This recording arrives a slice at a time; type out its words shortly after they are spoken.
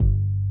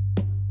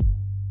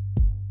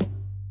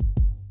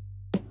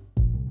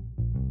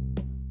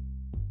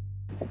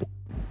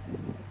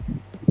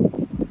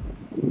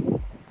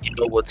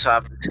Yo, what's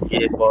up? This is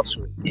J Boss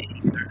with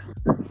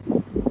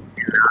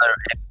another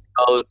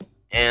episode,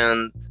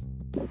 and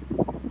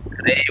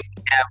today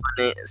we have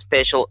a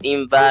special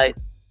invite.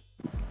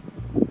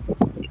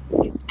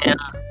 And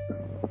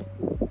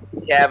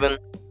Kevin,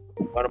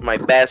 one of my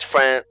best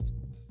friends.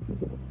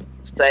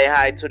 Say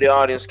hi to the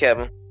audience,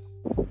 Kevin.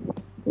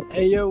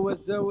 Hey yo,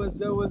 what's up? What's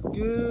up? What's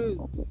good?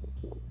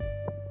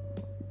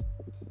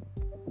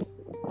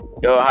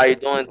 Yo, how you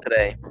doing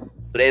today?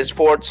 Today is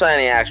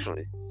 420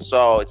 actually,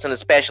 so it's on a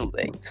special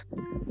date.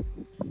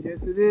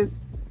 Yes, it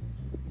is.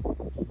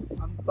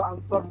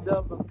 I'm fucked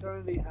up. I'm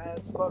currently high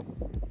as fuck.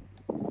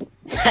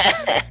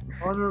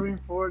 Honoring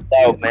for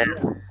Dope, man.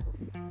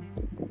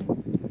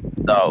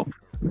 Dope.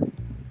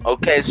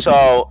 Okay,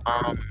 so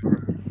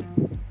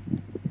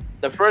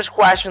the first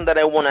question that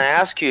I want to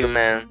ask you,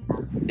 man,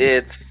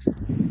 it's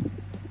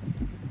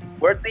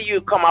where did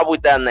you come up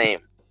with that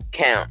name,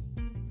 Cam?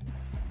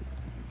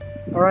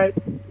 All right.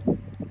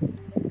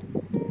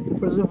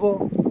 First of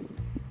all,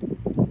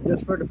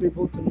 just for the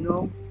people to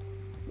know,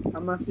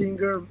 I'm a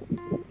singer.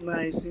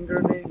 My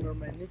singer name or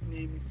my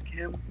nickname is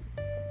Kem.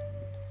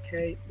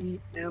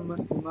 K-E-M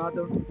as in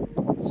mother.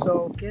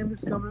 So Kem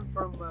is coming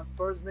from my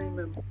first name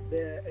and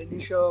the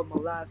initial of my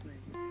last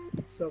name.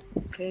 So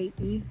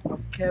K-E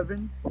of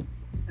Kevin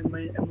and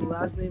my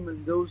last name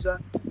Mendoza.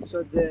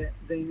 So the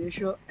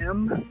initial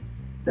M,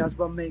 that's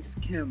what makes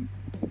Kem.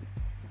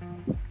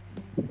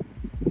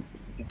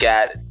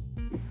 Got it.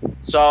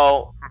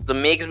 So the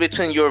mix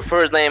between your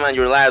first name and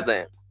your last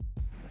name.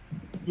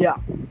 Yeah.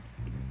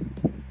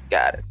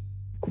 Got it.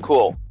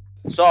 Cool.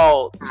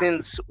 So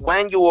since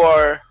when you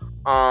are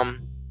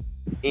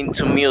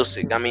into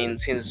music? I mean,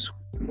 since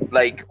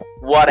like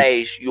what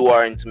age you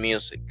are into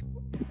music?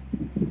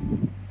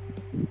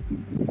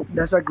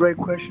 That's a great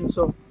question.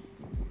 So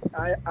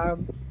I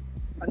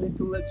need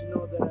to let you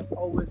know that I've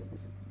always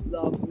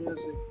loved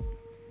music.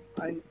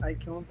 I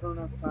come from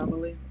a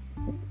family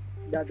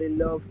that they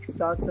love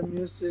salsa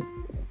music.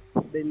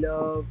 They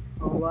love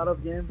a lot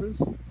of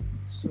genres.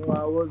 So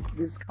I was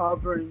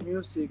discovering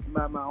music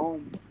by my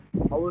own.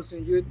 I was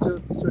on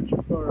YouTube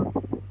searching for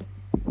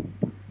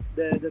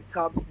the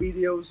top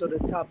videos or the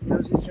top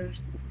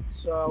musicians.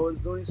 So I was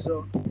doing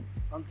so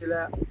until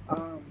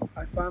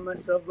I find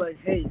myself like,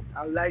 hey,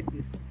 I like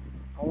this.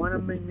 I want to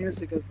make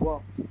music as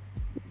well.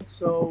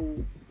 So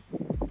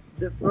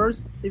the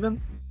first,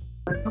 even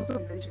also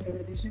in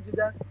addition to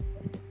that,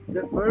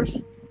 the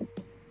first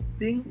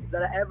thing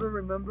that I ever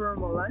remember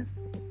in my life,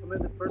 I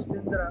mean, the first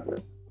thing that I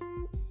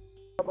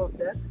about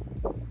that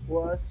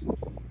was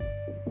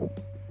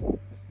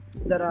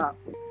that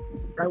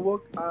I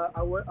woke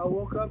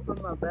up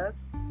from my bed.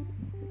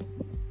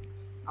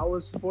 I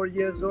was 4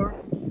 years old.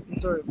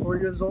 4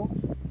 years old,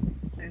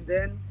 and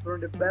then from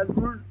the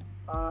bedroom,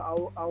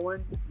 I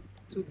went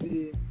to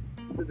the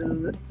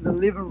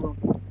living room.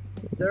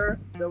 There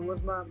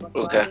was my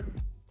father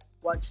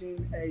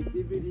watching a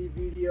DVD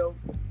video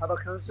of a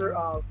concert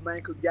of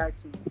Michael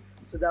Jackson.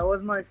 So that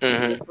was my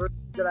the first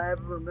that I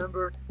ever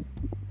remember.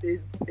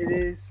 It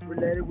is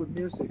related with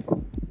music.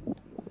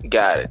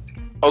 Got it.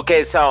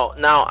 Okay, so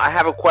now I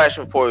have a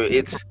question for you.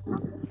 It's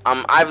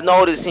I've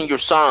noticed in your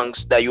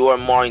songs that you are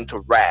more into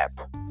rap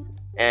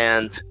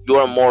and you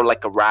are more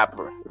like a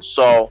rapper.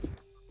 So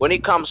when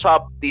it comes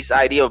up this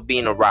idea of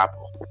being a rapper,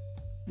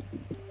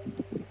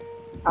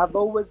 I've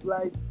always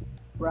liked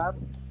rap.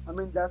 I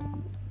mean,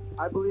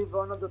 I believe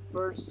one of the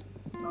first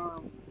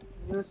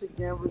music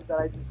genres that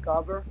I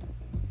discovered,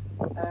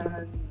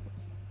 and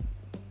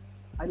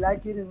I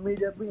like it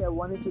immediately. I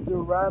wanted to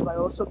do rap. I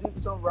also did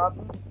some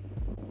rapping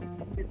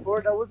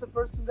before. That was the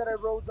first thing that I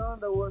wrote down.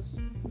 That was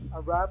a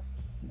rap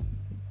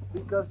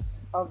because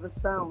of the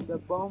sound, the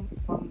boom,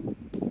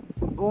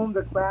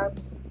 the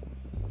claps,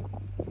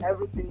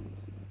 everything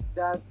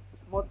that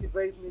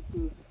motivates me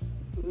to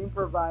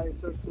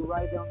improvise or to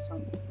write down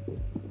something.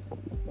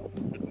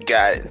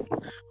 got it.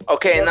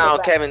 Okay, Yeah, now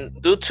Kevin,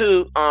 due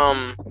to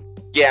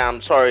I'm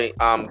sorry,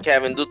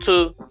 Kevin, due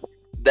to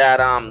that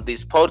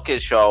this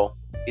podcast show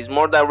is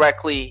more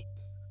directly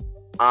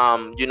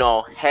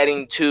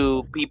heading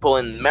to people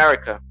in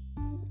America.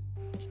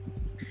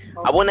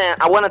 Okay.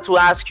 I wanted to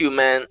ask you,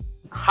 man,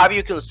 have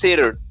you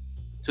considered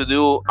to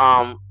do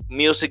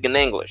music in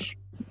English?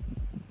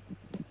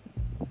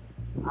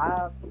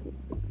 I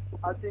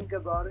think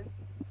about it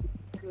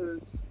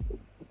because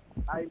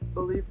I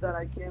believe that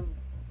I can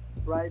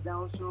write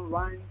down some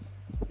lines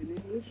in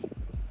English.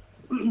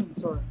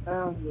 Sorry,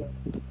 and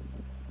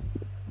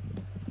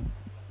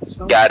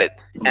Got it.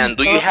 And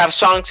do you have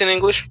songs in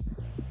English?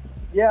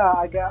 Yeah,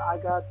 I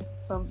got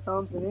some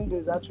songs in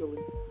English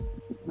actually.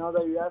 Now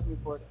that you asked me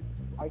for it,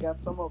 I got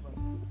some of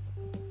them.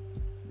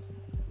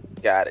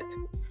 Got it.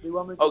 Do you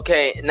want me to?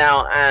 Okay,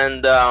 now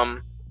and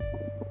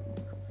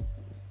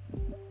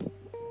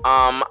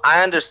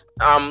I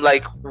understand.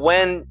 Like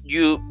when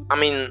I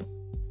mean,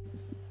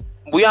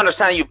 we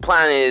understand your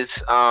plan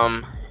is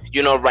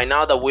right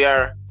now that we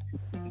are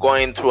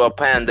going through a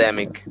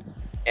pandemic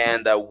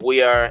and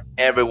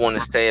everyone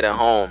stayed at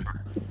home.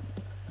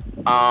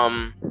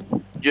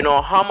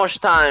 How much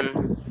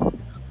time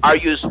are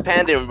you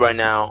spending right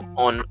now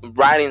on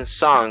writing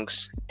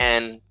songs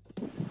and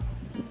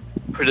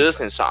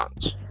producing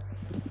songs?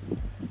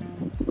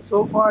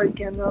 So far, I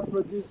cannot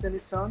produce any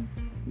song.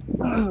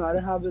 I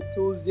don't have the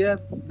tools yet.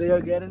 They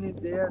are getting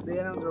it there. They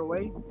are on their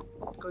way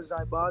because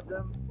I bought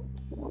them.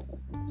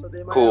 So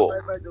they might Cool.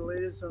 arrive by the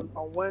latest on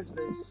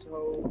Wednesday.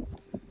 So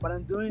what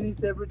I'm doing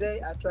is every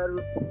day I try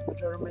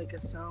to make a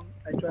song.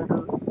 I try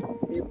to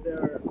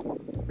either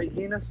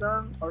begin a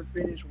song or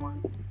finish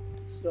one.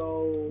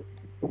 So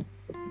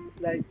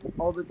like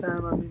all the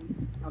time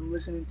I'm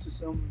listening to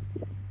some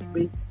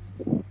beats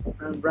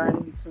and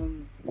writing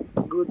some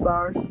good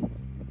bars.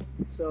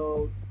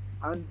 So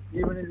I'm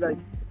giving it like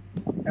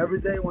every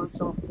day one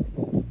song.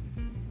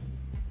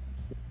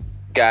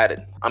 Got it.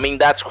 I mean,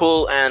 that's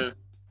cool. And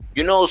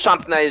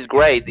something that is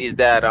great is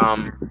that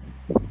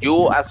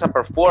you as a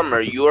performer,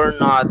 you're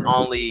not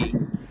only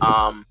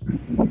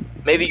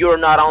maybe you're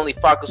not only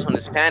focused on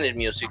the Spanish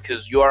music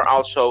because you are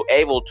also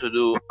able to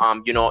do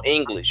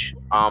English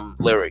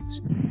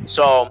lyrics.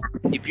 So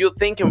if you're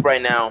thinking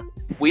right now,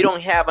 we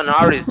don't have an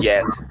artist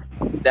yet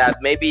that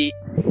maybe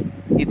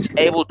it's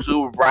able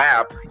to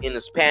rap in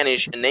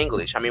Spanish and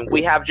English. I mean,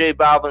 we have J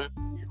Balvin,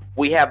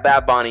 we have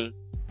Bad Bunny,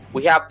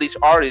 we have these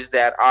artists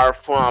that are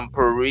from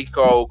Puerto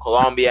Rico,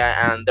 Colombia,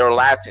 and they're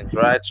Latins,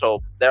 right?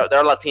 So they're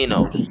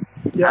Latinos,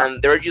 Yeah,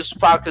 and they're just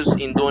focused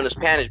in doing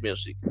Spanish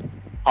music.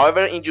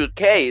 However, in your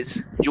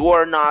case, you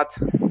are not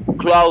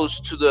close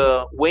to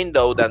the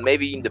window that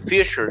maybe in the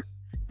future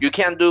you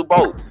can do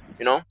both.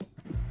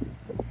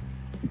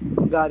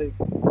 got it.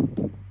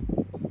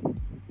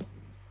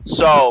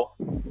 So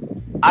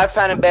I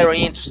find it very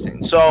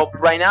interesting. So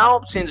right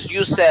now, since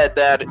you said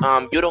that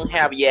you don't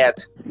have yet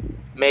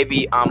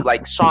maybe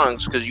like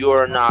songs because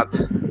you're not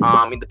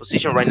in the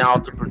position right now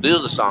to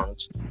produce the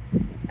songs,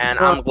 and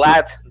Uh, I'm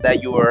glad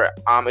that your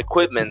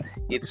equipment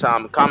it's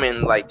coming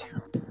like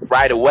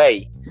right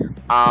away.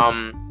 Um,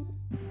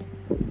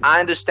 I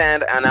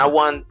understand, and I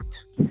want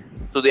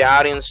to the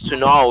audience to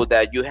know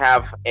that you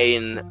have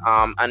an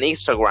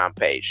Instagram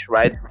page,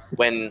 right?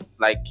 When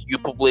like you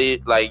publish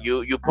like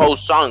you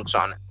post songs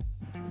on it.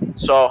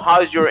 So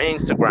how is your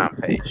Instagram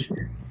page?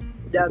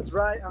 that's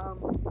right.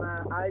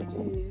 My IG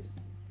is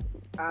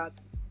at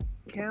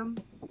Kem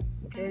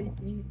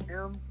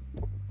KEM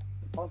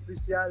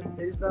official.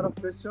 It is not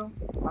official.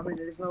 I mean,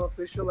 it is not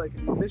official like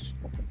in English.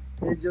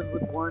 It's just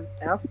with one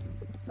F.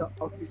 So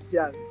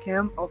official,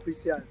 Kem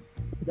official.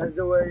 That's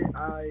the way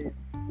I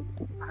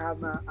have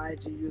my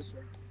IG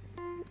user.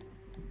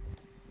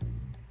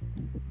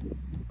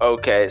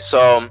 Okay,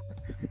 so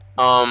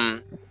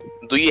um,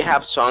 do you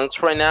have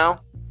songs right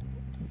now?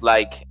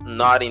 Like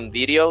not in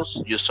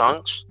videos, just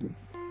songs?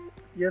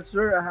 Yes,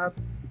 sir.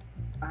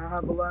 I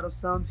have a lot of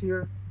songs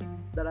here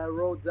that I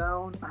wrote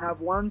down. I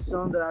have one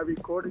song that I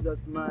recorded.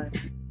 That's my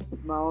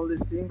only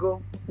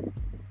single.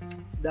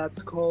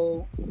 That's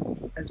called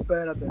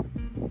Espérate.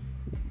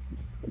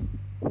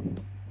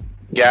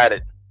 Got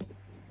it.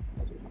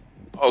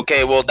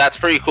 Okay, well that's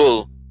pretty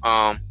cool,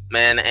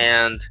 man.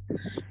 And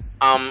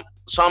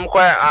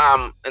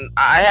and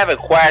I have a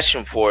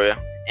question for you,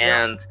 Yeah.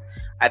 and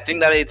I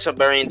think that it's a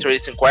very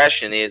interesting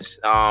question. Is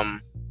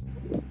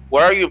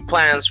what are your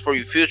plans for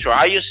your future?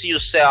 How you see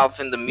yourself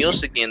in the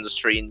music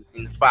industry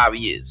in 5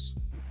 years?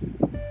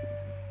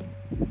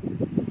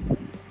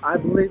 I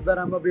believe that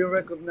I'm gonna be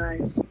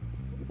recognized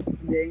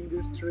in the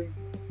industry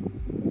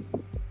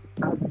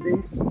at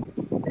this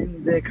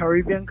in the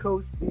Caribbean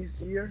coast this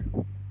year,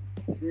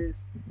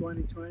 this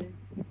 2020.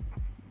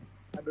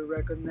 I'll be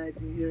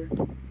recognized in here.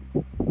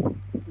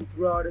 And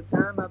throughout the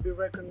time, I'll be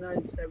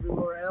recognized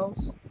everywhere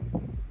else.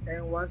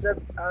 And once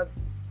I've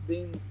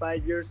been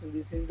 5 years in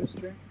this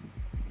industry,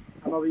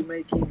 I'm gonna be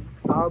making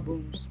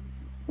albums.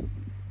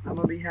 I'm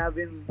gonna be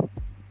having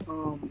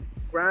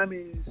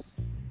Grammys,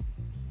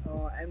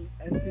 and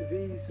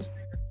MTVs,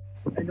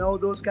 and all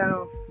those kind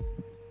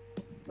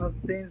of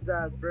things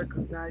that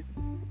recognize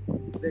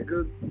the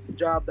good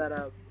job that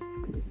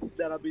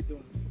I'll be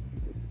doing.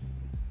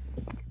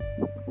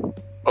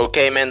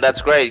 Okay, man,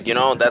 that's great.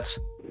 That's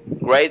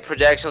great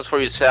projections for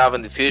yourself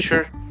in the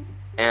future.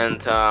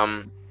 And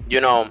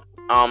you know,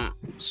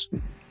 s-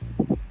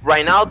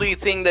 right now, do you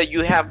think that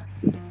you have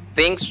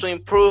things to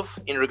improve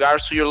in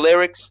regards to your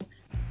lyrics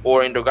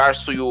or in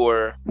regards to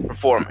your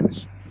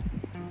performance?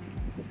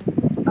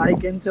 I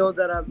can tell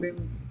that I've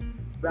been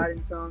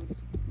writing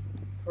songs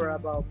for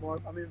about more.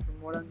 I mean, for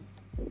more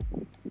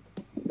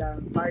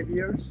than 5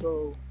 years,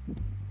 so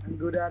I'm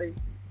good at it.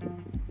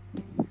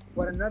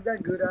 What I'm not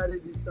that good at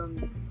it is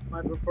on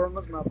my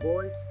performance, my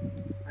voice.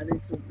 I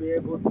need to be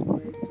able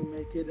to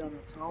make it on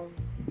a tone.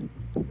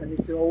 I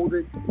need to hold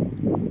it.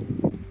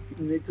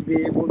 I need to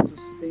be able to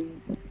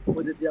sing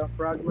with the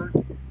diaphragm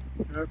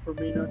in order for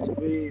me not to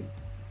be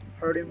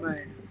hurting my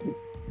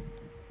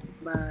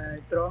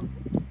throat.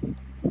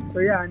 So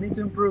yeah, I need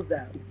to improve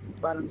that.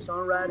 But on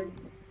songwriting,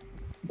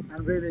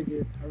 I'm really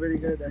good. I'm really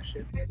good at that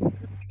shit.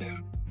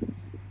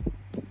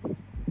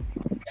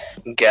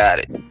 Got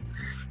it.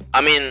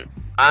 I mean,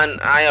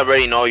 I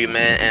already know you,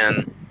 man,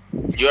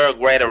 and you're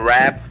great at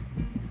rap.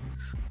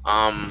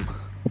 Um,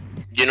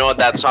 You know,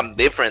 that's something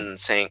different than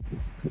sing.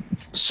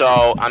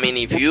 So I mean,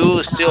 if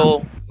you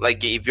still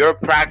like, if you're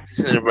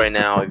practicing it right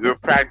now, if you're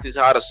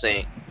practicing how to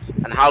sing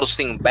and how to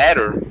sing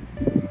better,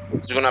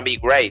 it's gonna be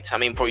great. I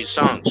mean, for your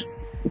songs.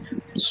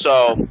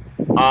 So,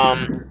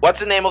 what's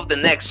the name of the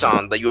next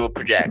song that you will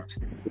project?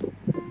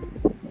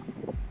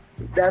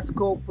 That's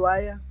called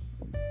Playa,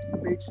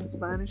 beach in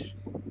Spanish.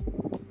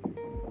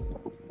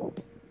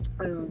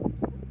 Um,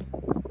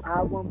 I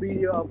have one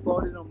video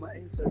uploaded on my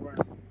Instagram.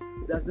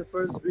 That's the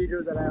first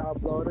video that I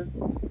uploaded.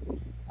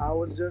 I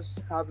was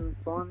just having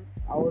fun.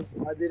 I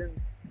didn't,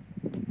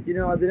 I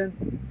didn't I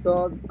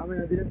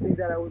didn't think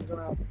that I was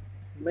gonna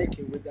make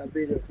it with that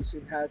video because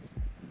it had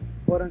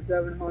more than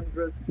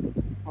 700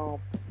 um,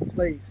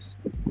 plays.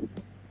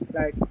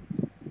 Like,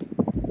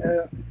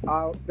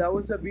 that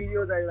was a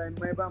video that I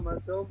made by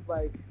myself,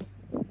 like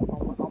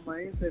on my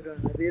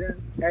Instagram. I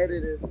didn't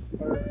edit it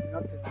or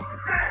nothing.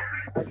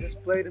 I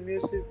just played the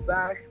music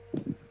back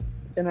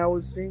and I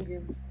was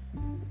singing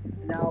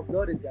and I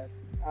uploaded that.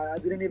 I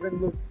didn't even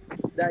look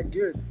that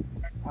good.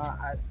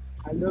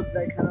 I looked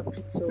like kind of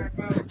pixel.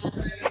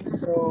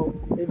 So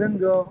even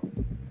though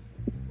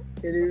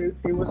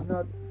it was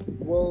not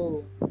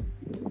well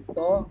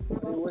thought,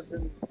 it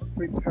wasn't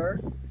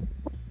prepared,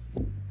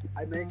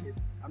 I make it.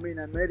 I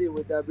made it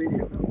with that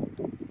video.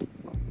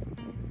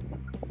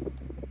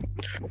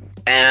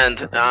 And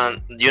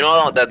you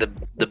know that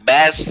the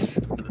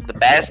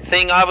best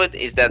thing of it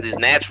is that it's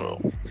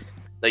natural.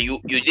 That you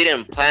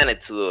didn't plan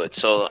it to do it.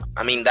 So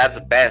I mean, that's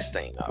the best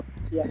thing of it.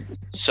 Yes.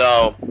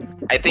 So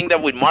I think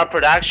that with more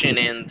production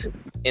and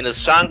in the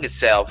song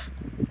itself,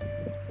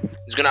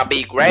 it's gonna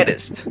be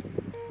greatest.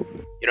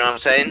 You know what I'm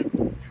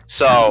saying?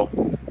 So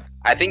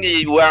I think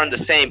that we are on the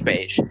same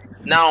page.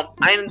 Now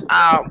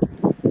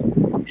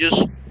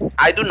just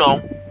I do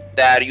know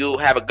that you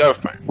have a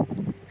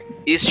girlfriend.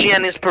 Is she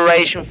an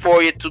inspiration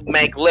for you to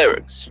make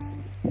lyrics?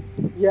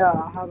 Yeah,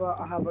 I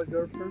have a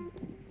girlfriend.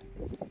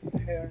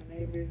 Her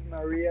name is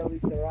Maria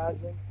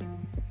Lizarazo.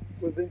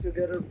 We've been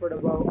together for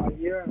about a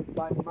year and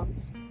 5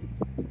 months.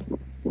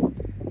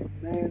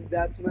 Man,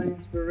 that's my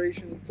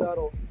inspiration in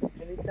total.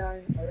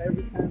 Anytime or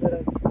every time that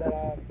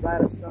I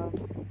write a song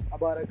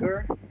about a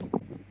girl,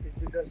 it's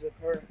because of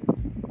her.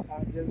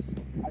 I just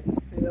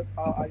think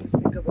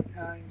of the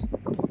times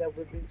that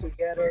we've been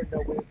together,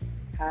 that we've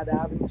had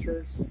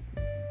adventures,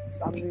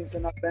 some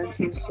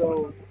adventures.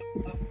 So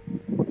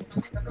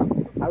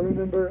I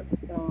remember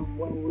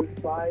when we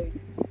fight,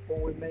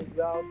 when we make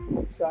love.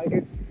 So I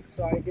get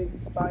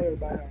inspired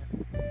by her.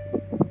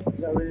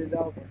 Because I really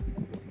love her.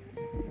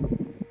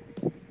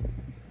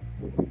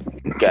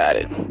 Got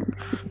it.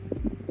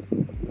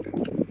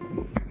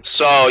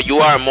 So you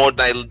are more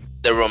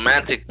the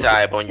romantic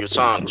type on your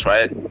songs,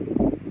 right?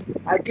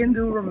 I can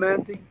do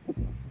romantic.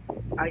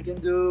 I can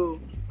do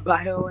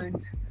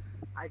violent.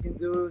 I can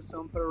do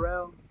some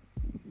perreo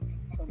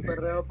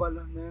para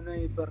los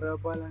nenes y perreo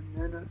para las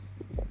nenas.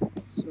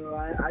 So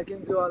I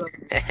can do all of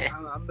it.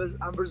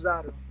 I'm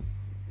versatile.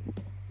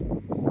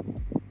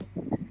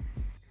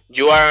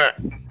 You are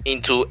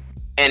into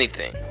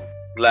anything.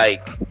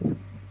 Like,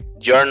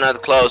 you're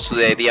not close to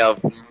the idea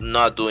of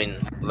not doing,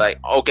 like,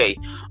 okay,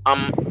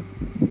 um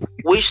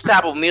which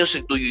type of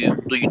music do you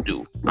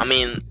do? I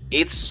mean,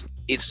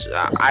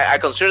 I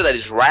consider that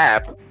it's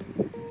rap,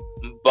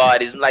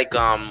 but it's like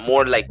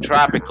more like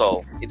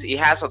tropical. It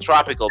has a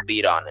tropical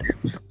beat on it.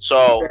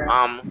 So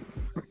Yeah.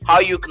 how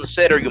you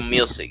consider your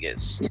music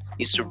is?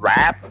 It's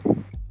rap,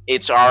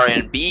 it's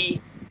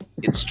R&B,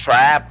 it's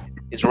trap,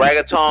 it's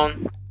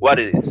reggaeton. What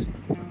it is?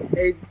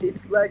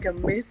 It's like a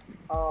mist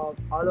of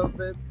all of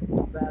it,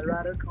 but I'd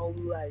rather call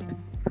it like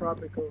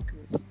tropical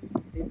because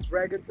it's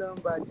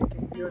reggaeton, but you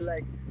can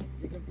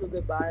feel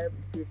the vibe,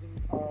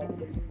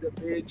 breathing the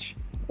beach,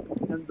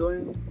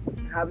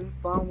 and having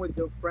fun with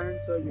your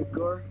friends or your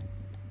girl.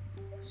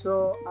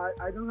 So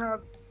I don't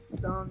have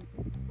songs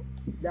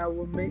that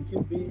will make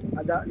you be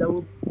that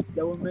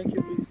will make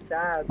you be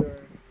sad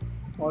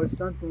or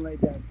something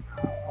like that.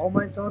 All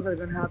my songs are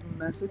gonna have a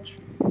message.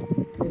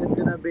 It is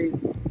gonna be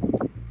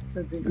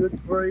something good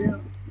for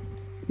you.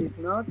 If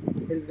not,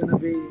 it is gonna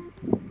be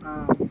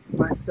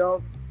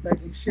myself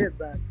talking shit,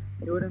 but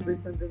it wouldn't be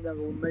something that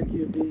will make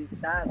you be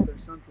sad or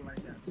something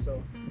like that.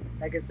 So,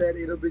 like I said,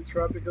 it'll be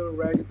tropical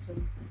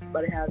reggaeton,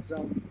 but it has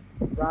some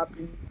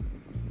rapping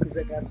because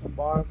I got some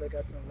bars, I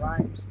got some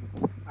rhymes.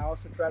 I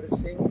also try to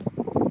sing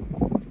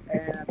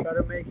and I try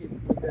to make it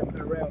with the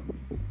parallel.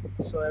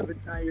 So every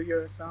time you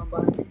hear a song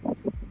by me,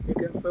 you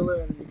can feel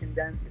it and you can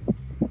dance it.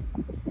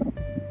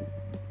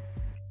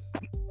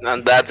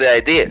 And that's the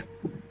idea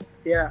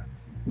Yeah,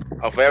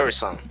 of every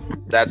song.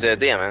 That's the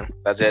idea, man.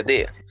 That's the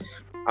idea.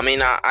 I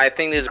mean, I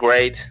think it's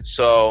great.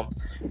 So,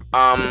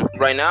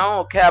 right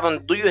now,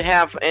 Kevin, do you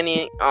have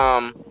any,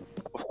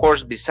 of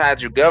course,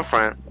 besides your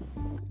girlfriend,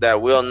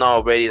 that we all know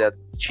already that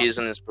she's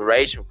an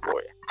inspiration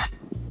for you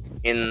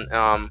in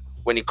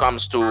when it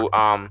comes to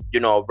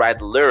write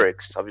the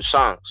lyrics of your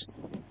songs?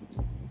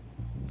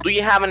 Do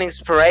you have an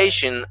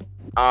inspiration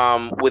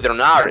with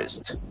an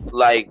artist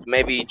like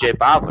maybe J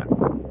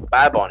Balvin,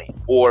 Bad Bunny,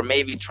 or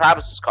maybe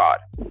Travis Scott?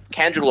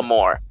 Kendrick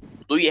Lamar.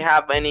 Do you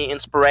have any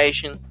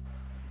inspiration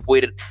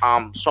with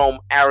some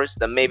artists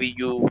that maybe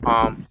you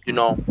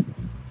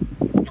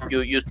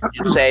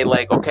say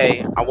like,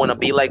 okay, I want to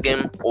be like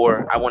him,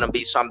 or I want to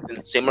be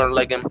something similar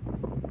like him?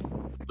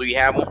 Do you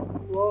have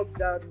one? Well,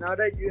 that now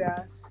that you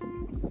ask,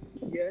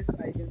 yes,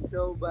 I can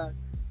tell, but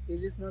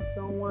it is not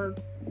someone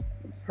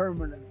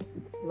permanent.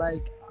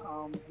 Like,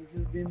 this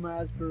has been my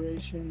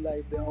aspiration,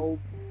 like the whole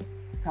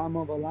time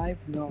of my life.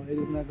 No, it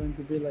is not going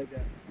to be like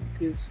that.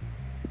 Because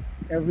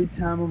every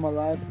time of my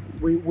life,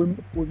 we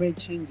make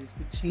changes.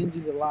 We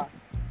changes a lot.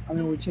 I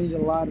mean, we change a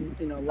lot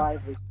in our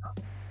life.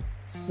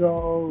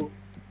 So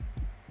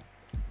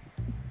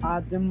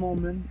at the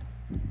moment,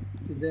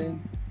 today,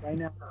 right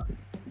now,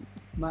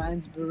 my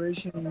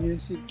inspiration in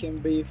music can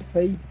be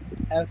Fade,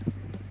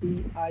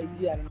 Feid. I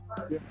don't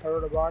know if you've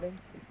heard about him.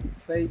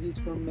 Fade is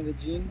from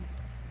Medellin,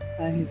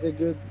 and he's a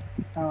good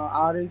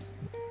artist.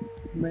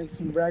 Makes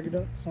some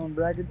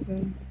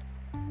reggaeton.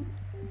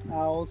 I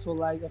also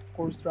like, of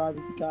course,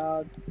 Travis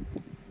Scott,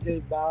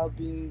 J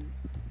Balvin,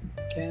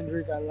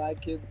 Kendrick. I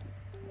like it.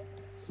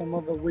 Some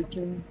of the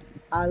Weekend.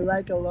 I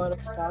like a lot of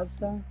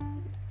salsa,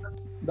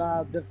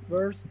 but the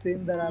first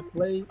thing that I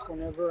play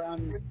whenever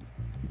I'm,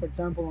 for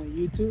example, on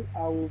YouTube,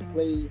 I will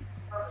play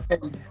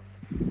Fade.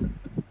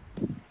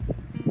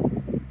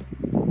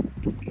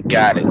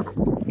 Got it.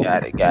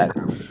 Got it. Got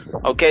it.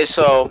 Okay,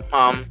 so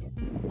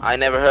I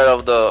never heard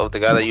of the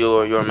guy that you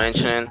were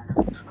mentioning,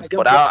 I can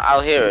but play.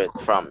 I'll hear it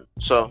from.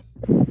 So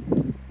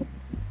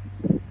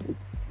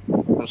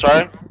I'm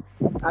sorry.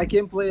 I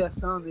can play a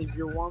song if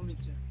you want me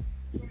to.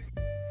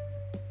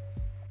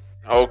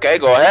 Okay,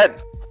 go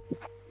ahead.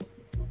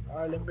 All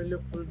right, let me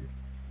look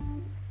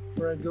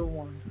for a good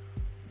one.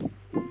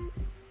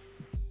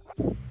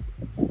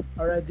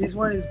 All right, this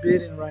one is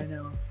beating right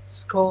now.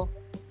 It's called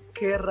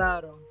Que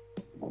Raro,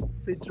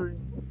 featuring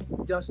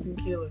Justin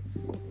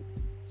Quiles.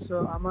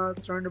 So I'm gonna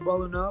turn the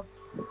volume up.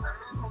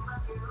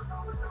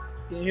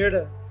 Can you hear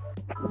that?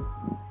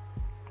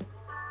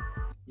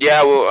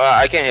 Yeah, well,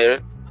 I can hear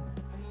it.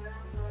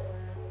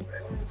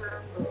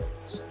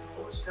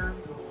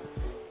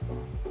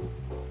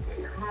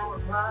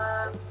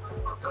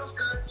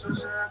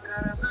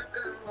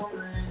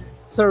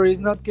 Sorry,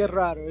 it's not Que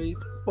Raro, it's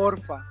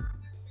Porfa.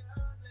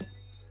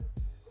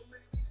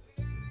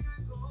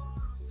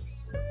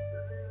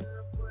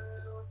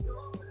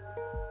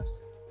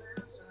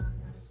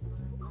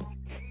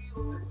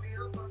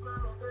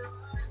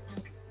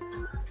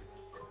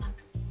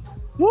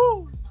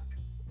 Woo!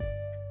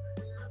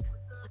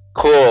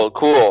 Cool,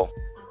 cool.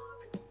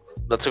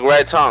 That's a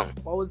great song.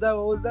 What was that?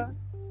 What was that?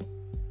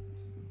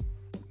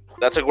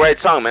 That's a great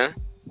song, man.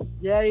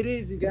 Yeah, it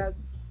is. You got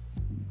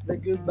the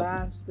good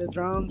bass, the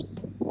drums.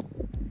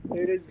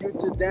 It is good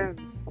to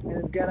dance, and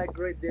it's got a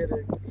great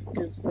lyric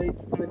because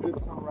Fates is a good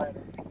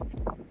songwriter.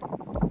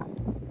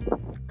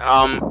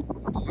 Um,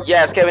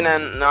 yes, Kevin,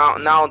 and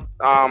now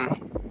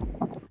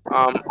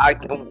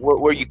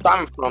where you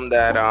coming from?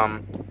 That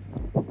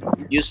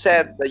you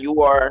said that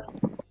you are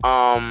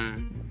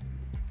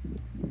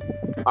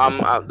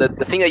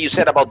the thing that you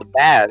said about the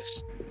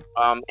bass,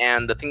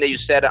 and the thing that you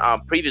said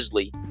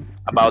previously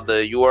about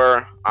the you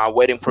are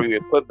waiting for your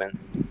equipment.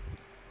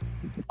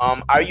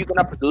 Are you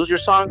gonna produce your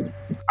song?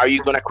 Are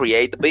you gonna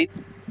create the beat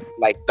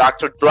like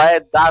Dr. Dre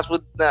does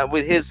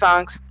with his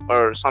songs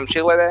or some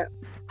shit like that?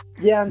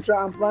 Yeah,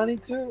 I'm planning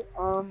to.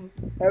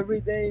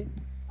 Every day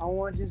I'm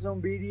watching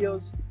some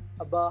videos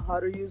about how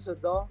to use a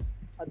DAW.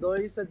 A DAW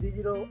is a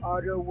digital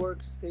audio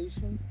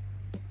workstation.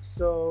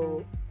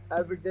 So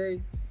every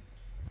day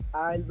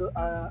I'm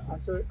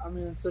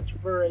in search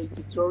for a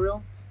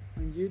tutorial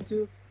on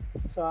YouTube.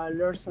 So I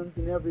learn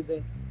something every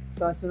day.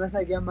 So as soon as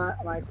I get my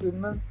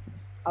equipment,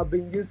 I've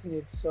been using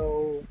it.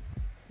 So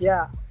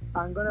yeah,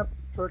 I'm gonna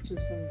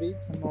purchase some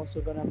beats. I'm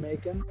also gonna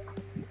make them.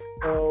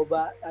 So,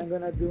 but I'm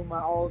gonna do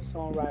my own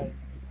songwriting.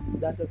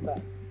 That's a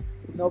fact.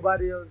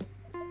 Nobody else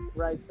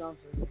writes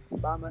something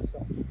by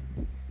myself.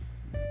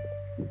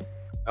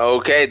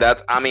 Okay,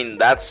 that's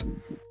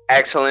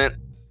excellent,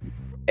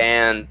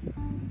 and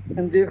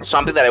And the,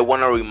 something that I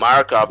want to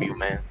remark of you,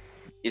 man,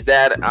 is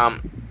that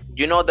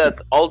you know that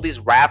all these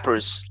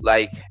rappers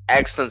like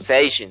X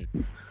Sensation,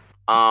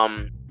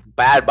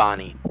 Bad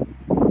Bunny,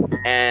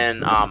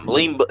 and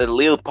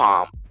Lil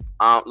Pump,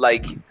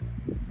 like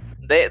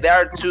they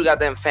are too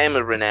goddamn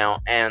famous right now,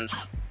 and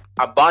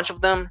a bunch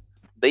of them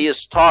they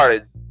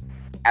started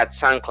at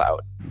SoundCloud,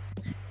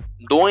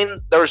 doing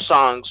their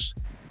songs,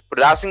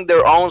 producing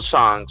their own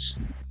songs,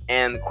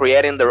 and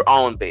creating their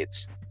own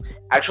beats.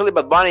 Actually,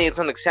 Bad Bunny is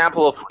an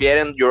example of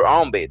creating your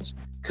own beats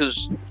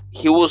because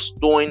he was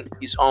doing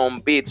his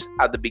own beats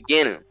at the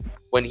beginning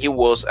when he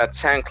was at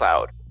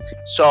SoundCloud.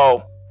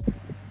 So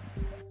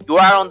you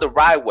are on the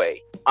right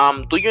way.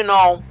 Do you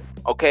know?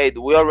 Okay,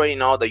 we already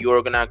know that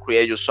you're gonna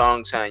create your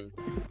songs and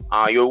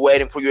you're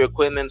waiting for your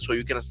equipment so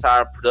you can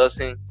start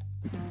producing.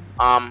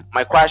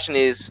 My question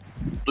is,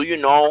 do you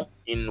know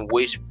in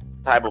which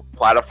type of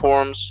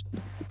platforms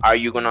are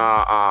you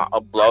gonna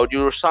upload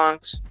your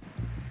songs?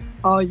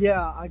 oh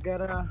yeah, I got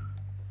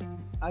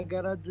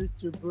a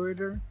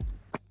distributor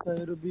So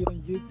it'll be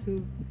on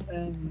YouTube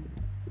and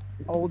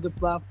all the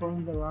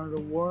platforms around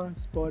the world: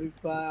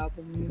 Spotify,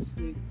 Apple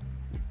Music,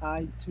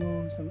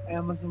 iTunes, and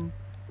Amazon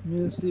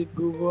Music,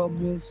 Google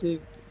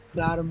Music,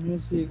 Platinum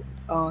Music,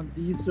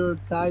 Deezer,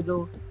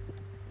 Tidal,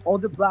 all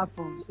the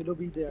platforms. It'll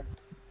be there.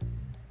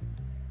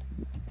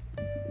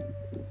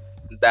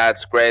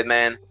 That's great,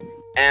 man.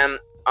 And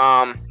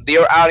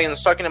dear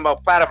audience, talking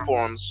about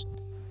platforms,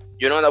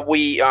 you know that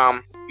we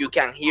you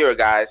can hear,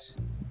 guys,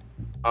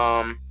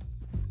 um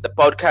the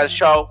podcast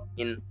show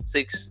in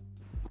 6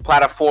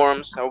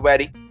 platforms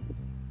already.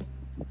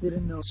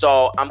 Didn't know.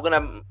 So I'm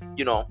gonna,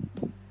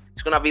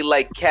 it's gonna be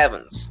like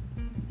Kevin's.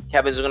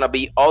 Kevin's gonna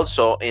be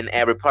also in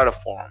every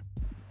platform.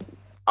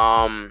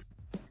 Um,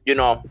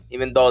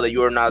 even though that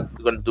you're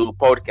not gonna do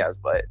podcast,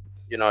 but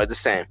it's the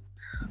same.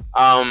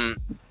 Um,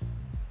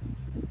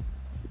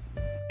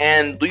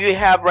 and do you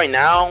have right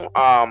now,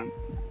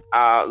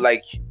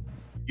 like,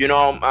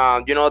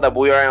 that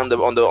we are on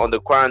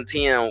the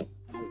quarantine and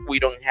we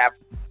don't have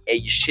a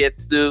shit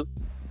to do?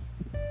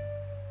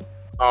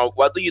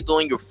 What do you do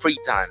in your free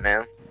time,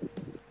 man?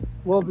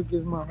 Well,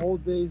 because my whole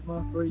day is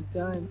my free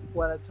time,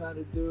 what I try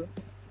to do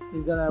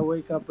is that I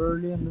wake up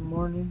early in the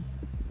morning.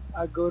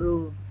 I go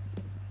to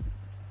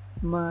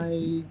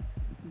my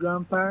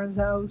grandparents'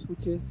 house,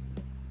 which is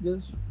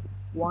just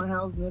one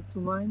house next to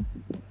mine,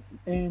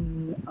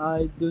 and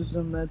I do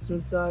some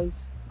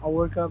exercise. I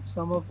work up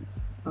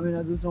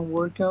I do some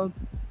workout,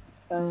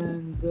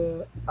 and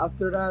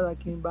after that, I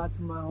came back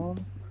to my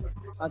home.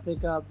 I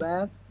take a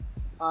bath.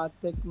 I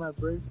take my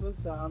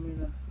breakfast. I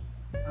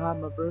have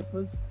my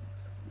breakfast.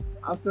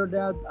 After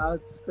that, I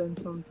spend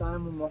some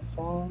time on my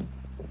phone.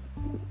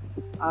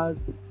 I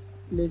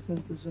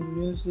listen to some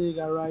music.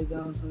 I write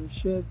down some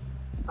shit.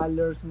 I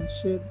learn some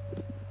shit.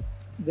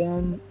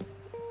 Then,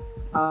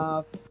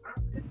 uh,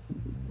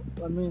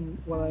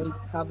 while I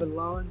have a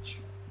lunch,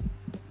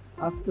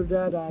 after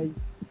that, I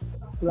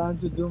plan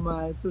to do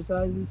my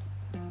exercises.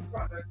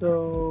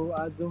 So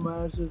I do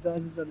my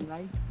exercises at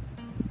night.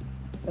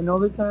 And all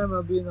the time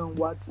I've been on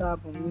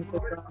WhatsApp, on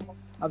Instagram.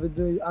 I've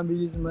been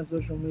using my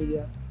social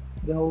media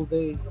the whole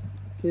day,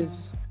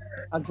 because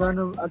I'm trying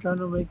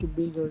to make it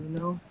bigger.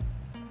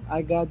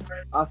 I got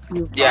a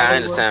few Yeah, I followers,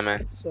 understand,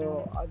 man.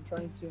 so I'm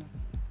trying to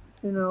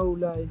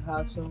like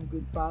have some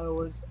good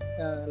followers,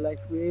 like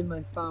create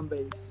my fan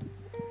base.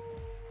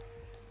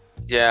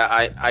 Yeah,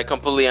 I'm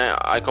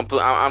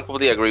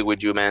completely agree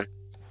with you, man.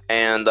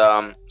 And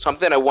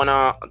something I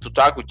wanna to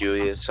talk with you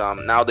is,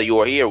 now that you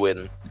are here with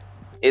me,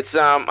 it's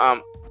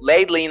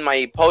lately in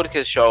my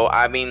podcast show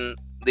I've been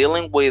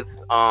dealing with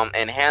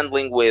and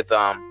handling with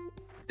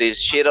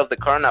this shit of the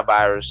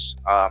coronavirus,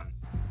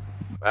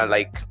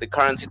 like the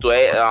current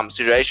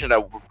situation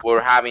that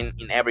we're having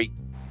in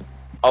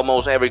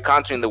almost every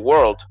country in the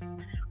world.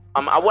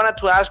 I wanted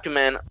to ask you,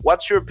 man,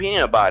 what's your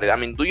opinion about it? I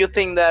mean, do you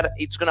think that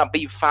it's gonna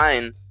be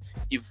fine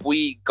if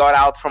we got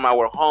out from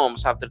our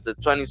homes after the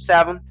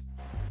 27th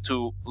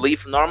to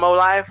live normal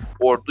life,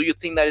 or do you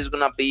think that it's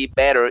gonna be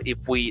better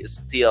if we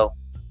still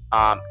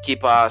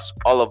keep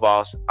all of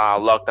us,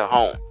 locked at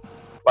home?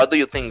 What do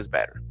you think is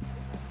better,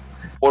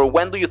 or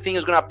when do you think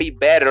it's gonna be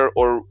better,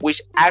 or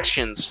which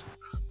actions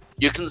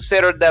you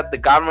consider that the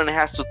government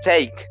has to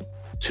take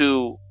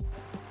to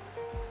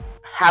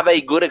have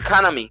a good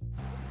economy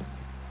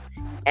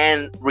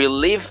and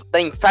relieve the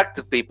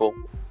infected people,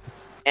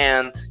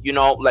 and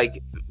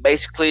like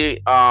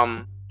basically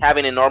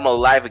having a normal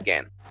life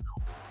again?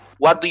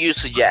 What do you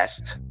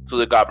suggest to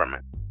the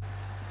government?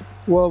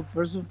 Well,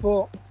 first of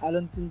all, I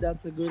don't think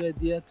that's a good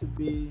idea to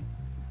be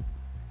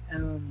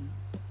um,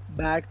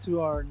 back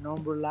to our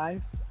normal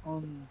life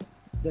on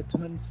the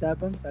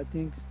 27th.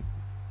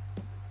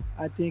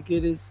 I think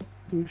it is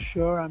too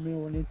short. We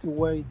need to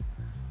wait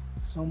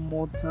some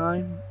more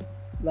time,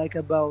 like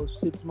about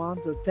 6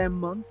 months or 10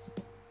 months,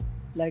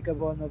 like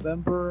about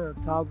November,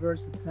 October,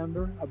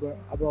 September,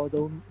 about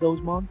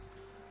those months,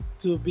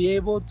 to be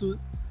able to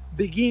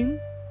begin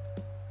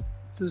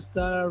to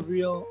start a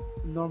real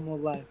normal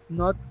life.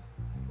 Not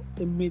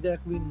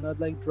immediately, not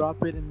like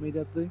drop it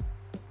immediately,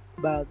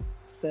 but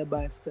step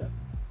by step.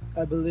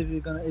 I believe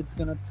it's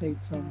gonna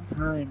take some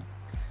time,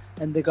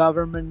 and the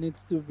government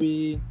needs to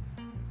be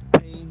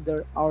paying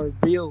our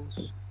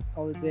bills,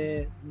 all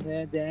the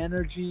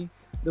energy,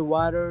 the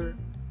water,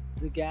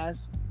 the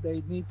gas.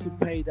 They need to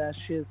pay that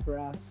shit for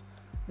us,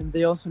 and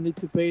they also need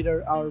to pay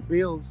our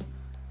bills.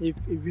 If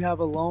you have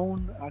a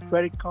loan, a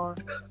credit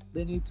card,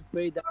 they need to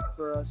pay that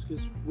for us,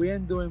 because we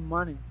ain't doing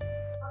money.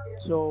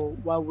 So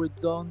while we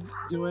don't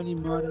do any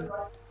money,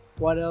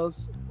 what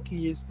else can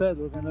you expect?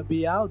 We're gonna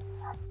be out,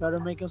 try to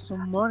make us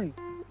some money.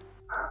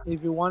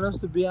 If you want us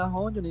to be at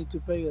home, you need to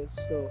pay us.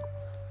 So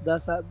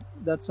that's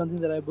something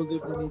that I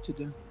believe we need to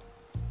do.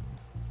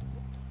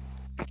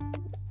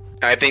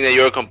 I think that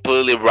you're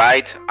completely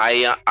right.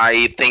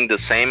 I think the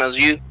same as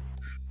you.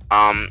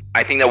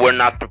 I think that we're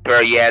not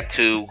prepared yet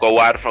to go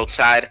out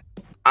outside.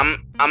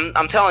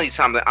 I'm telling you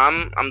something.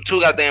 I'm too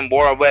goddamn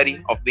bored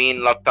already of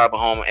being locked up at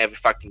home every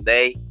fucking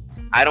day.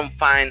 I don't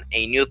find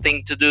a new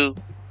thing to do,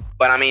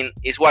 but I mean,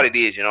 it's what it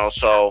is.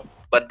 So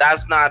But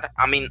that's not.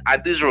 I mean, I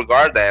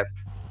disregard that,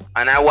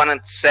 and I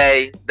wanted to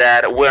say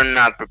that we're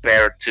not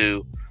prepared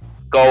to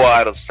go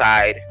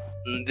outside,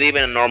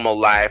 living a normal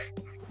life.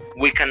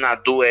 We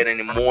cannot do it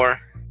anymore.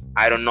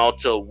 I don't know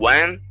till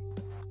when,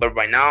 but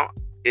right now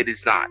it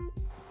is not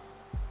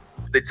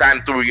the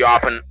time to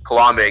reopen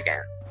Colombia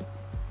again.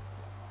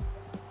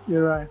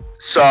 You're right.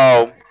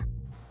 So,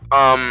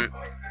 um,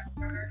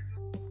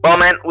 well,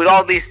 man, with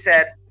all this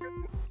said,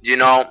 you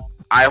know,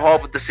 I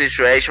hope the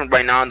situation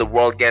right now in the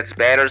world gets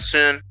better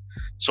soon,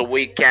 so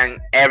we can,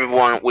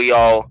 everyone, we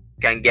all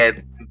can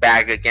get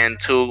back again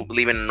to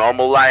living a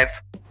normal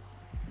life.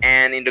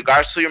 And in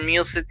regards to your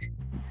music,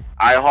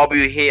 I hope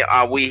you hear,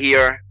 we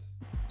hear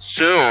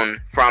soon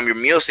from your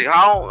music.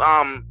 How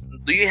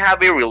do you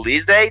have a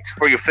release date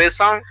for your fifth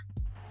song?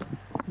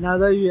 Now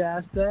that you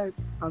asked that,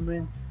 I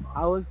mean,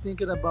 I was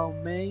thinking about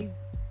May,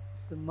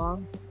 the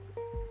month,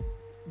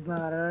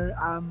 but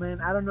I mean,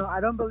 I don't know. I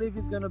don't believe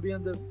it's gonna be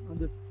on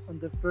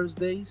the first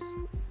days.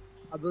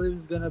 I believe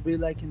it's gonna be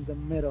like in the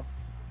middle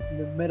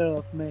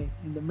of May,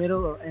 in the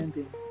middle or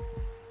ending.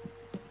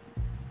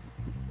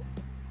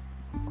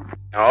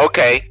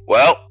 Okay,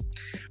 well,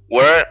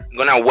 we're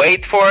gonna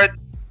wait for it,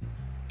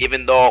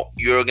 even though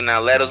you're gonna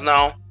let us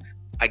know.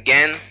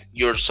 Again,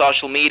 your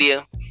social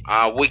media,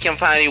 we can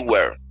find you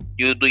where?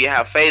 You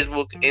have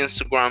Facebook,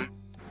 Instagram?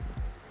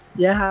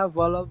 Yeah, I have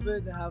all of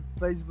it. I have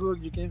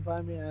Facebook. You can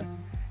find me as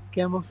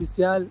Kem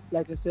Oficial,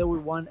 like I said,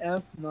 with one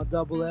F, not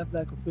double F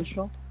like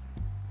official.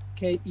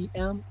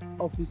 KEM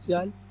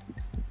Oficial.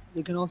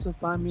 You can also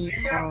find me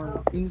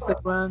on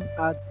Instagram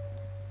at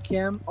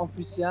Kem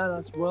Oficial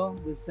as well,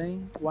 the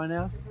same, one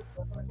F.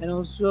 And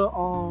also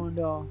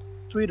on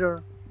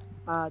Twitter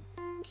at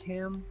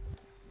Kem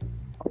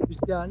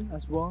Oficial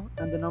as well,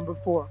 and the number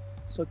 4.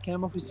 So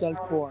Kem Oficial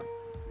 4.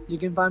 You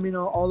can find me on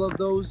all of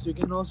those. You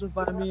can also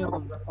find me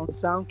on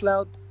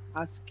SoundCloud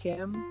as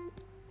Kem,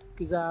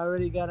 because I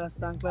already got a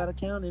SoundCloud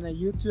account and a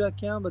YouTube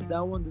account, but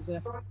that one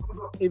doesn't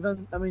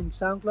even, I mean,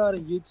 SoundCloud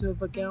and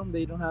YouTube account,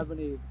 they don't have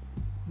any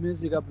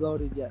music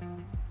uploaded yet.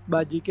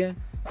 But you can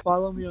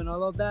follow me on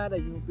all of that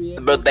and you'll be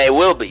able But they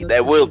will be. to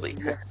They will be.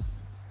 yes.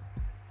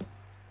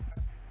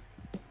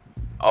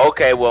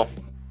 Okay, well,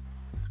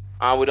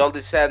 with all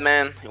this said,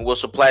 man, it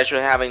was a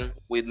pleasure having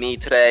with me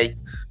today.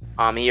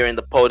 Here in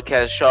the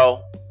podcast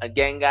show.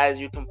 Again, guys,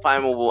 you can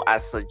find me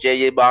as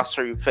JJ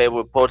Boxer, your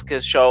favorite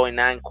podcast show in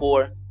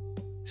Anchor,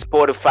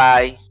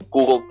 Spotify,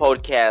 Google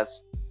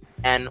Podcasts,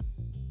 and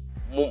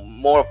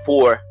more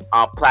for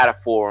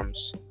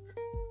platforms.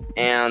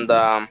 And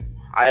I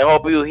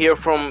hope you hear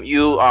from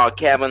you,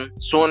 Kevin,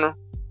 sooner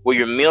with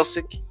your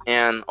music,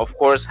 and of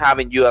course,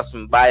 having you as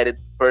invited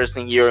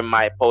person here in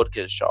my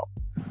podcast show.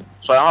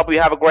 So I hope you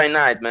have a great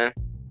night, man.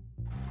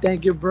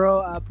 Thank you,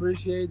 bro. I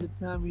appreciate the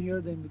time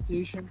here, the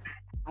invitation.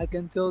 I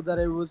can tell that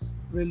it was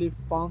really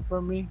fun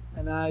for me,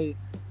 and I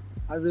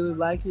really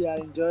like it. I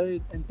enjoy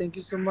it, and thank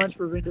you so much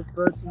for being the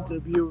first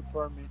interview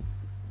for me.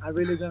 I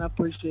really gonna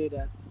appreciate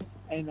that,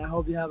 and I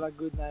hope you have a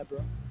good night, bro.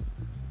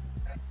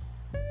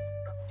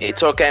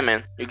 It's okay,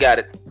 man. You got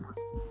it.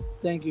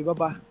 Thank you. Bye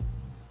bye.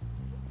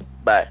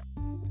 Bye.